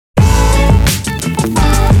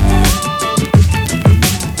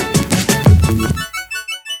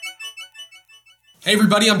Hey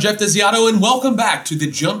everybody, I'm Jeff Desiato and welcome back to the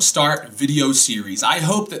Jumpstart video series. I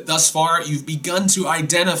hope that thus far you've begun to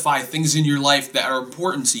identify things in your life that are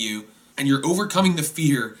important to you and you're overcoming the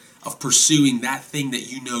fear of pursuing that thing that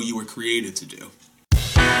you know you were created to do.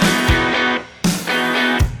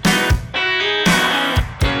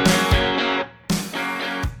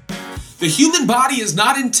 The human body is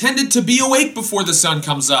not intended to be awake before the sun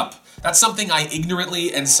comes up. That's something I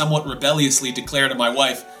ignorantly and somewhat rebelliously declare to my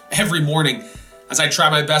wife every morning as I try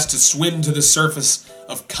my best to swim to the surface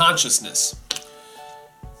of consciousness.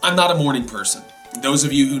 I'm not a morning person. Those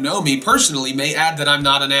of you who know me personally may add that I'm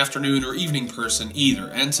not an afternoon or evening person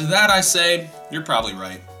either, and to that I say, you're probably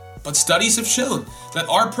right. But studies have shown that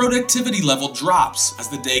our productivity level drops as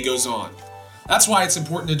the day goes on. That's why it's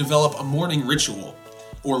important to develop a morning ritual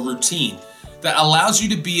or routine that allows you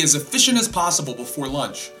to be as efficient as possible before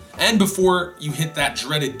lunch and before you hit that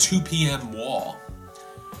dreaded 2 p.m. wall.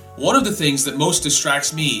 One of the things that most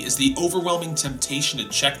distracts me is the overwhelming temptation to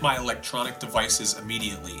check my electronic devices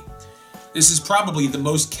immediately. This is probably the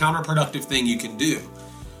most counterproductive thing you can do,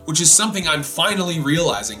 which is something I'm finally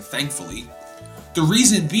realizing, thankfully. The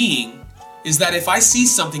reason being is that if I see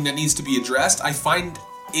something that needs to be addressed, I find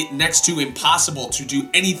it next to impossible to do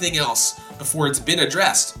anything else before it's been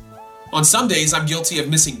addressed. On some days, I'm guilty of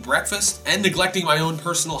missing breakfast and neglecting my own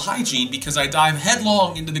personal hygiene because I dive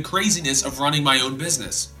headlong into the craziness of running my own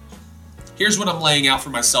business. Here's what I'm laying out for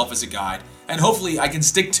myself as a guide, and hopefully I can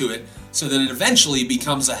stick to it so that it eventually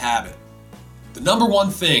becomes a habit. The number one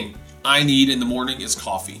thing I need in the morning is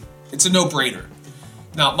coffee. It's a no-brainer.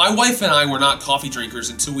 Now, my wife and I were not coffee drinkers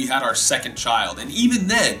until we had our second child, and even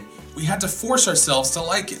then, we had to force ourselves to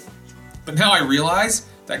like it. But now I realize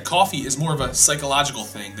that coffee is more of a psychological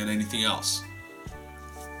thing than anything else.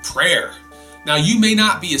 Prayer. Now, you may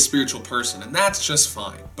not be a spiritual person, and that's just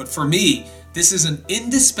fine. But for me, this is an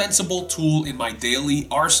indispensable tool in my daily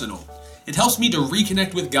arsenal. It helps me to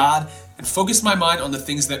reconnect with God and focus my mind on the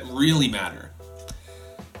things that really matter.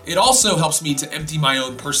 It also helps me to empty my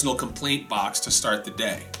own personal complaint box to start the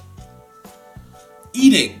day.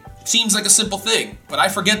 Eating seems like a simple thing, but I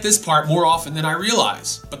forget this part more often than I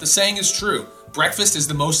realize. But the saying is true. Breakfast is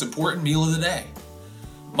the most important meal of the day.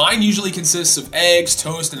 Mine usually consists of eggs,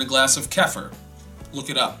 toast, and a glass of kefir. Look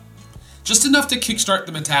it up. Just enough to kickstart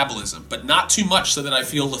the metabolism, but not too much so that I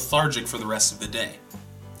feel lethargic for the rest of the day.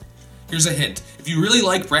 Here's a hint. If you really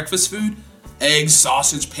like breakfast food, eggs,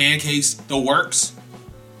 sausage, pancakes, the works,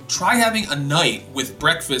 try having a night with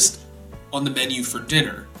breakfast on the menu for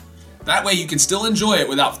dinner. That way you can still enjoy it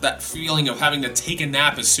without that feeling of having to take a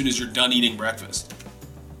nap as soon as you're done eating breakfast.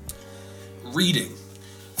 Reading.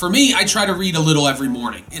 For me, I try to read a little every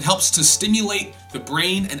morning. It helps to stimulate the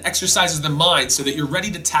brain and exercises the mind so that you're ready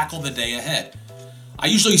to tackle the day ahead. I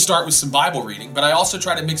usually start with some Bible reading, but I also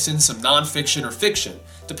try to mix in some nonfiction or fiction.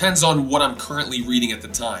 Depends on what I'm currently reading at the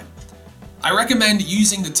time. I recommend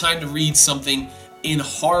using the time to read something in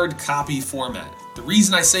hard copy format. The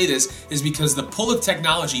reason I say this is because the pull of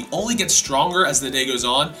technology only gets stronger as the day goes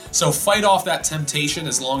on, so fight off that temptation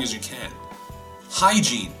as long as you can.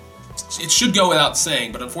 Hygiene. It should go without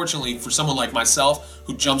saying, but unfortunately for someone like myself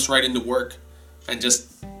who jumps right into work and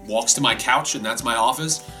just walks to my couch and that's my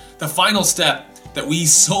office, the final step that we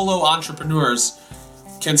solo entrepreneurs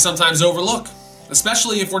can sometimes overlook,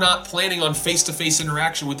 especially if we're not planning on face-to-face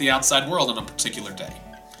interaction with the outside world on a particular day.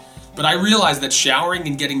 But I realize that showering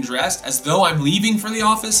and getting dressed as though I'm leaving for the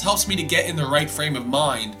office helps me to get in the right frame of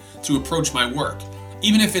mind to approach my work,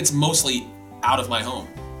 even if it's mostly out of my home.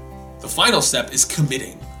 The final step is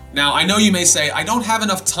committing. Now, I know you may say, I don't have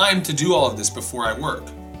enough time to do all of this before I work.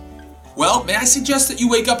 Well, may I suggest that you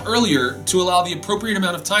wake up earlier to allow the appropriate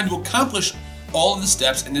amount of time to accomplish all of the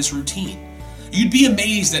steps in this routine. You'd be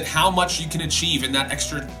amazed at how much you can achieve in that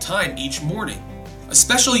extra time each morning,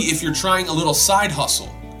 especially if you're trying a little side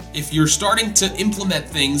hustle. If you're starting to implement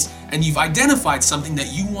things and you've identified something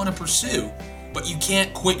that you want to pursue, but you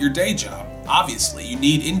can't quit your day job. Obviously, you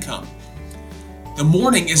need income. The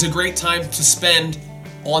morning is a great time to spend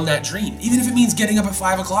on that dream, even if it means getting up at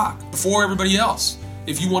 5 o'clock before everybody else.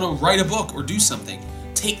 If you want to write a book or do something,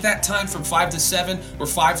 take that time from 5 to 7 or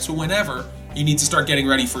 5 to whenever you need to start getting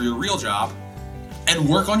ready for your real job and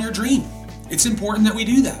work on your dream. It's important that we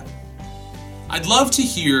do that. I'd love to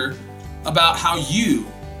hear about how you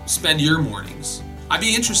spend your mornings. I'd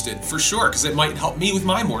be interested for sure because it might help me with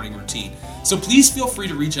my morning routine. So please feel free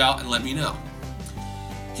to reach out and let me know.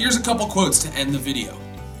 Here's a couple quotes to end the video.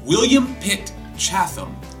 William Pitt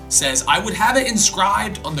Chatham says, "I would have it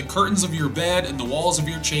inscribed on the curtains of your bed and the walls of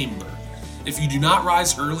your chamber. If you do not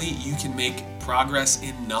rise early, you can make progress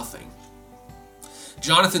in nothing."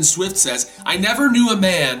 Johnathan Swift says, "I never knew a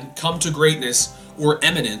man come to greatness or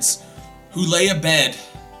eminence, who lay abed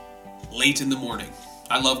late in the morning.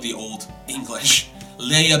 I love the old English.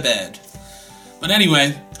 Lay abed. But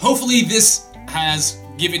anyway, hopefully this has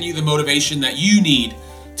given you the motivation that you need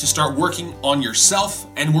to start working on yourself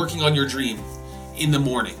and working on your dream in the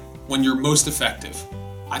morning when you're most effective.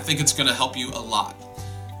 I think it's going to help you a lot.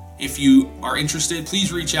 If you are interested,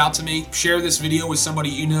 please reach out to me. Share this video with somebody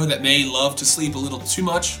you know that may love to sleep a little too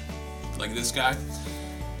much, like this guy.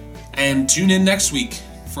 And tune in next week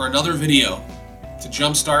for another video to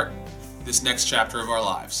jumpstart this next chapter of our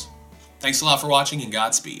lives. Thanks a lot for watching, and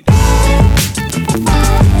Godspeed.